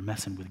with you, they're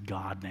messing with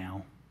God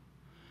now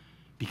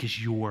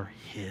because you're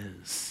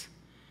his.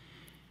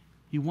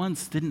 You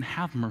once didn't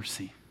have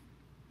mercy.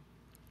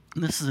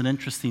 And this is an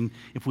interesting,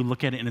 if we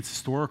look at it in its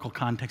historical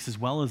context as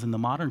well as in the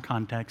modern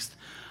context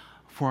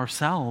for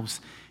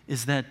ourselves,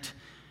 is that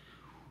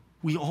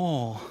we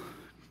all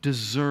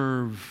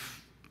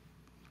deserve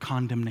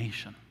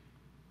condemnation.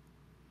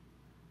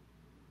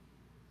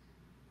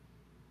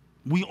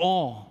 We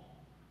all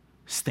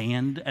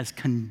stand as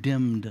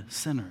condemned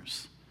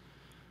sinners,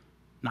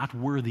 not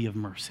worthy of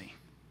mercy.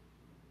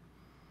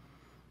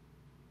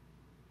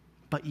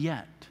 But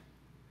yet,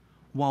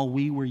 while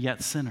we were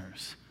yet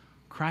sinners,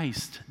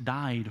 Christ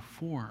died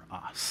for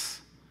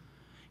us.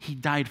 He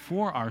died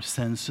for our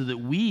sins so that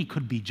we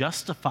could be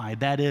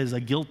justified, that is, a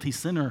guilty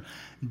sinner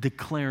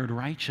declared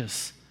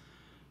righteous,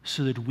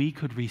 so that we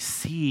could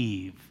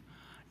receive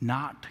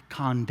not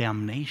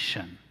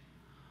condemnation,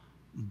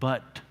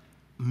 but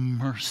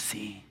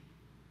mercy.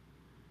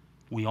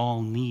 We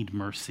all need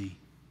mercy.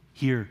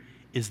 Here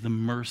is the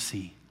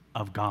mercy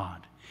of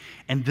God.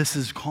 And this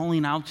is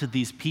calling out to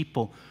these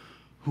people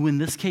who, in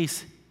this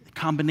case, a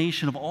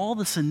combination of all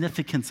the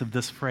significance of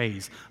this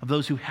phrase, of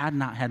those who had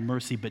not had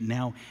mercy but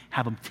now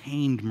have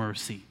obtained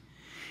mercy,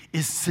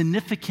 is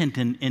significant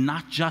in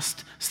not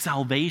just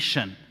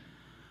salvation,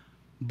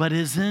 but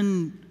is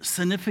in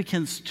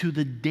significance to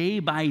the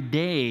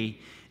day-by-day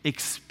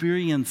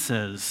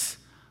experiences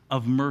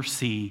of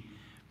mercy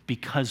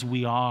because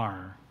we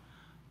are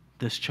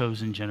this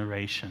chosen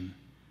generation,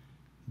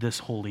 this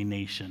holy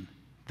nation,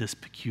 this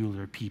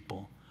peculiar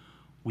people.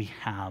 We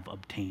have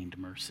obtained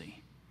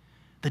mercy.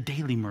 The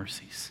daily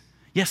mercies.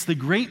 Yes, the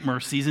great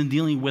mercies in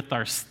dealing with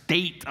our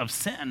state of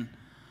sin,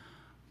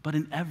 but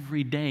in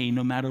every day,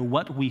 no matter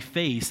what we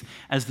face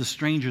as the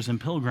strangers and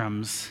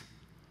pilgrims,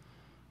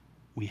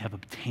 we have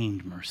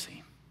obtained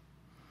mercy.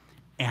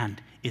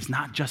 And it's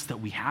not just that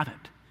we have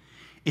it.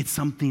 It's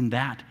something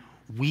that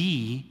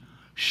we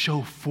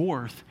show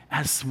forth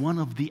as one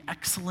of the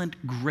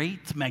excellent,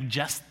 great,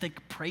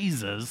 majestic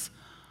praises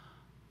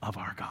of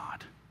our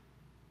God.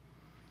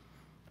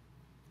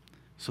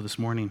 So this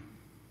morning,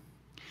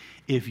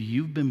 if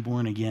you've been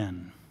born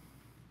again,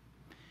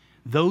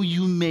 though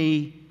you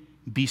may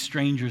be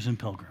strangers and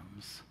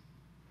pilgrims,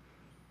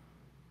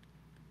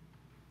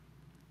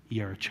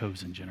 ye are a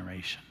chosen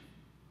generation,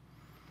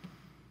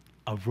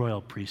 a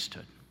royal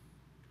priesthood,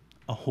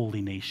 a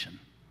holy nation,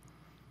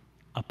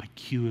 a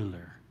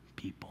peculiar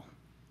people.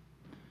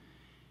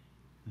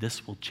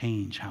 This will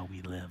change how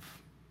we live.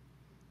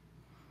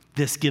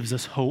 This gives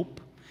us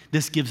hope.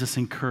 This gives us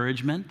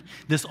encouragement.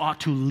 This ought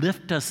to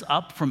lift us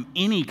up from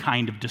any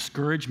kind of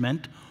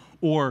discouragement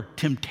or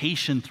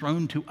temptation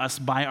thrown to us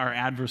by our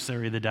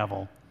adversary, the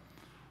devil,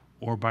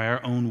 or by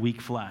our own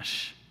weak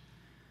flesh.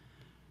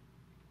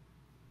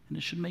 And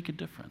it should make a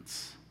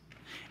difference.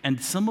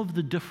 And some of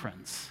the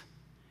difference,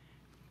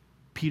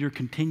 Peter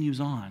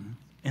continues on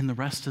in the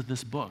rest of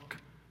this book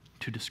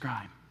to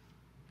describe.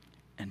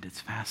 And it's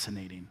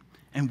fascinating.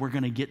 And we're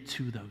going to get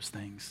to those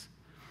things.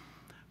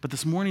 But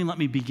this morning, let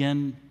me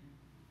begin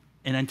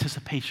in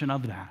anticipation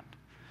of that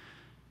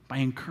by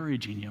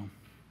encouraging you.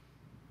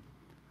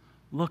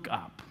 Look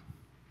up.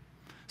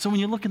 So when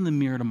you look in the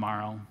mirror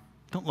tomorrow,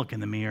 don't look in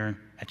the mirror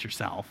at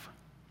yourself.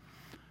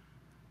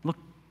 Look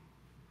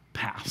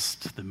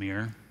past the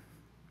mirror.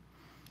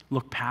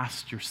 Look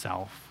past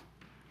yourself.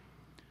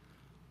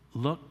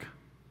 Look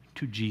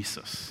to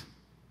Jesus,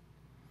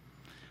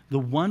 the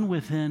one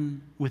with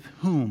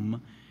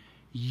whom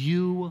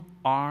you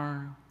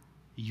are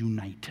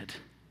united.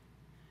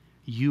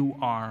 You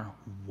are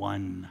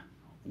one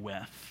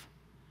with.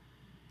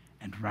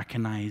 And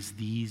recognize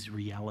these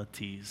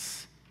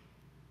realities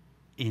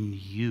in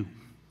you.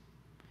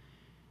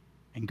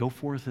 And go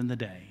forth in the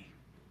day,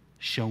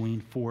 showing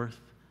forth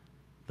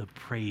the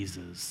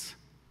praises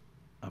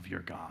of your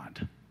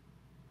God.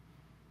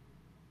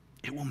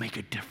 It will make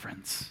a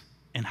difference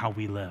in how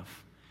we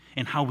live,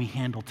 in how we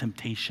handle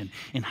temptation,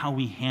 in how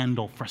we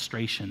handle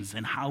frustrations,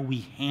 in how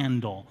we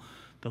handle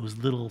those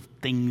little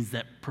things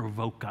that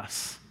provoke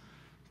us,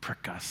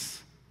 prick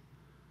us.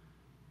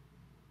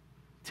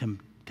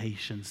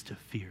 Temptations to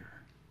fear.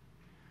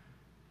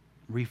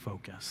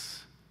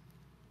 Refocus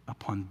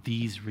upon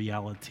these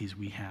realities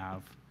we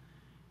have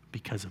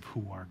because of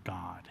who our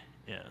God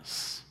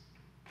is.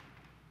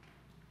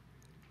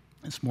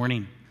 This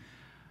morning,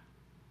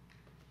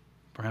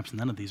 perhaps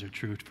none of these are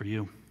true for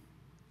you.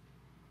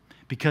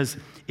 Because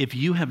if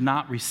you have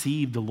not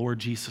received the Lord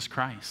Jesus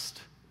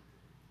Christ,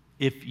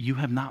 if you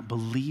have not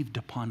believed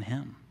upon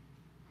him,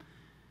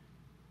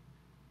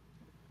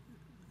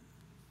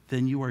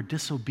 then you are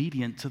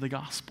disobedient to the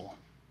gospel.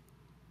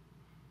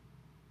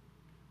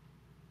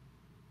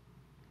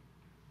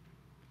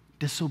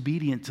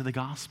 Disobedient to the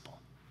gospel.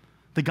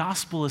 The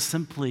gospel is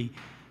simply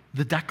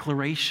the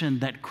declaration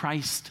that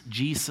Christ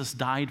Jesus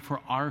died for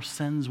our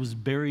sins, was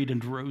buried,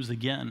 and rose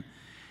again,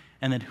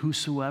 and that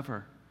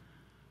whosoever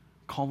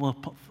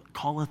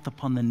calleth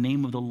upon the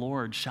name of the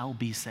Lord shall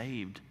be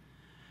saved.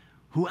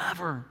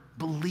 Whoever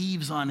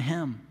believes on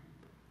him,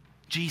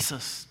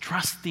 Jesus,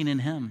 trusting in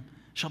him,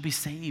 shall be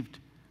saved.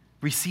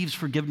 Receives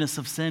forgiveness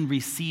of sin,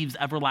 receives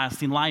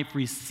everlasting life,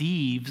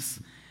 receives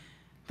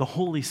the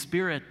Holy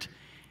Spirit,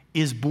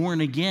 is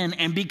born again,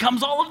 and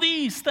becomes all of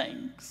these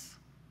things.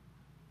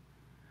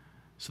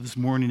 So this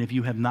morning, if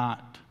you have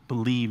not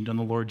believed on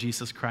the Lord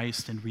Jesus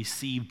Christ and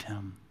received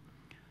him,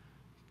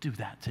 do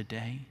that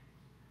today.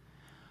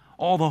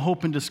 All the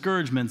hope and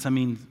discouragements,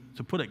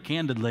 to put it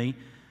candidly,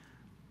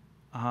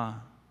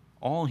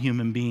 all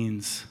human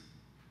beings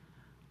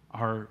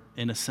are,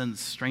 in a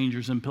sense,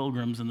 strangers and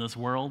pilgrims in this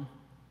world.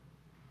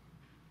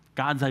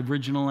 God's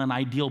original and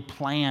ideal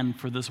plan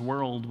for this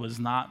world was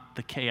not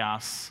the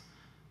chaos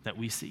that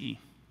we see.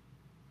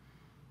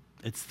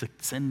 It's the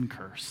sin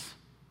curse.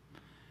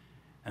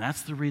 And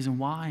that's the reason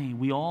why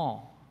we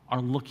all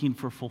are looking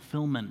for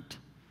fulfillment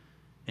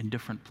in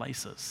different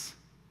places.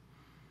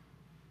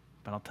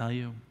 But I'll tell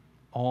you,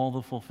 all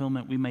the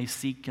fulfillment we may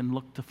seek and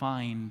look to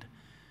find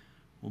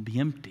will be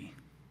empty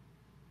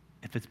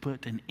if it's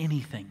put in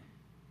anything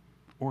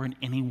or in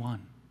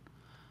anyone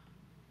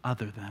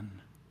other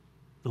than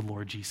the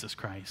Lord Jesus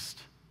Christ,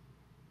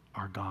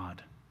 our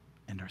God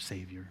and our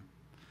Savior.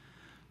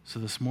 So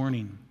this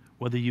morning,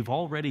 whether you've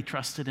already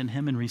trusted in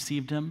him and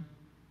received him,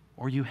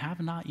 or you have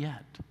not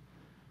yet,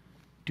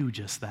 do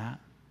just that.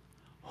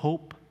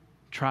 Hope,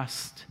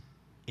 trust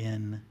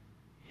in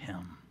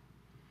him.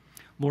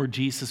 Lord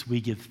Jesus,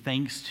 we give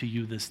thanks to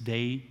you this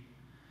day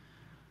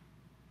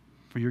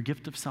for your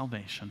gift of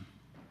salvation.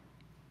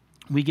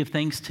 We give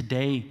thanks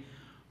today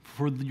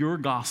for your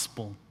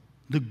gospel,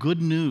 the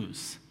good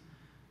news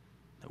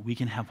that we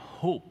can have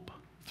hope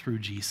through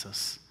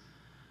Jesus.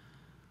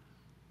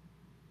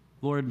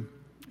 Lord,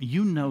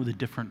 you know the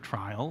different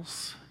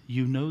trials.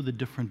 You know the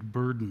different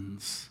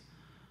burdens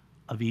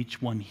of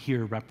each one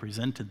here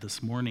represented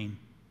this morning.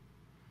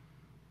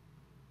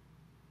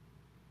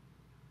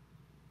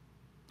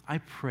 I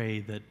pray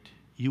that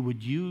you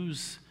would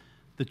use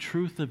the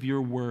truth of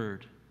your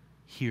word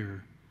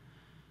here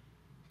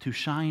to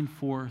shine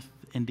forth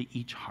into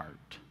each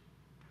heart,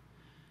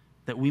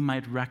 that we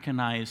might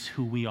recognize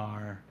who we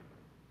are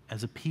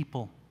as a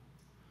people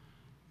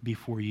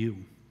before you.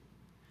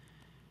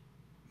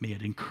 May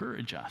it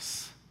encourage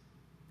us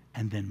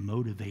and then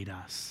motivate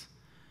us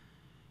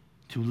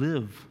to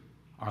live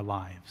our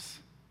lives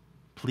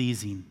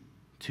pleasing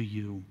to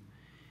you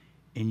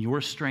in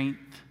your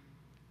strength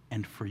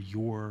and for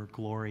your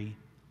glory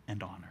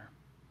and honor.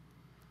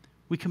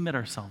 We commit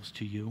ourselves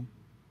to you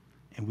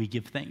and we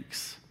give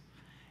thanks.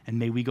 And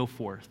may we go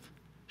forth,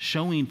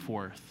 showing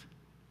forth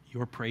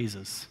your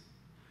praises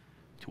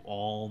to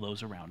all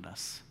those around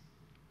us.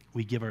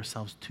 We give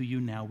ourselves to you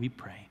now, we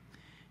pray.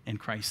 In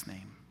Christ's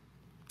name,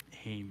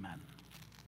 amen.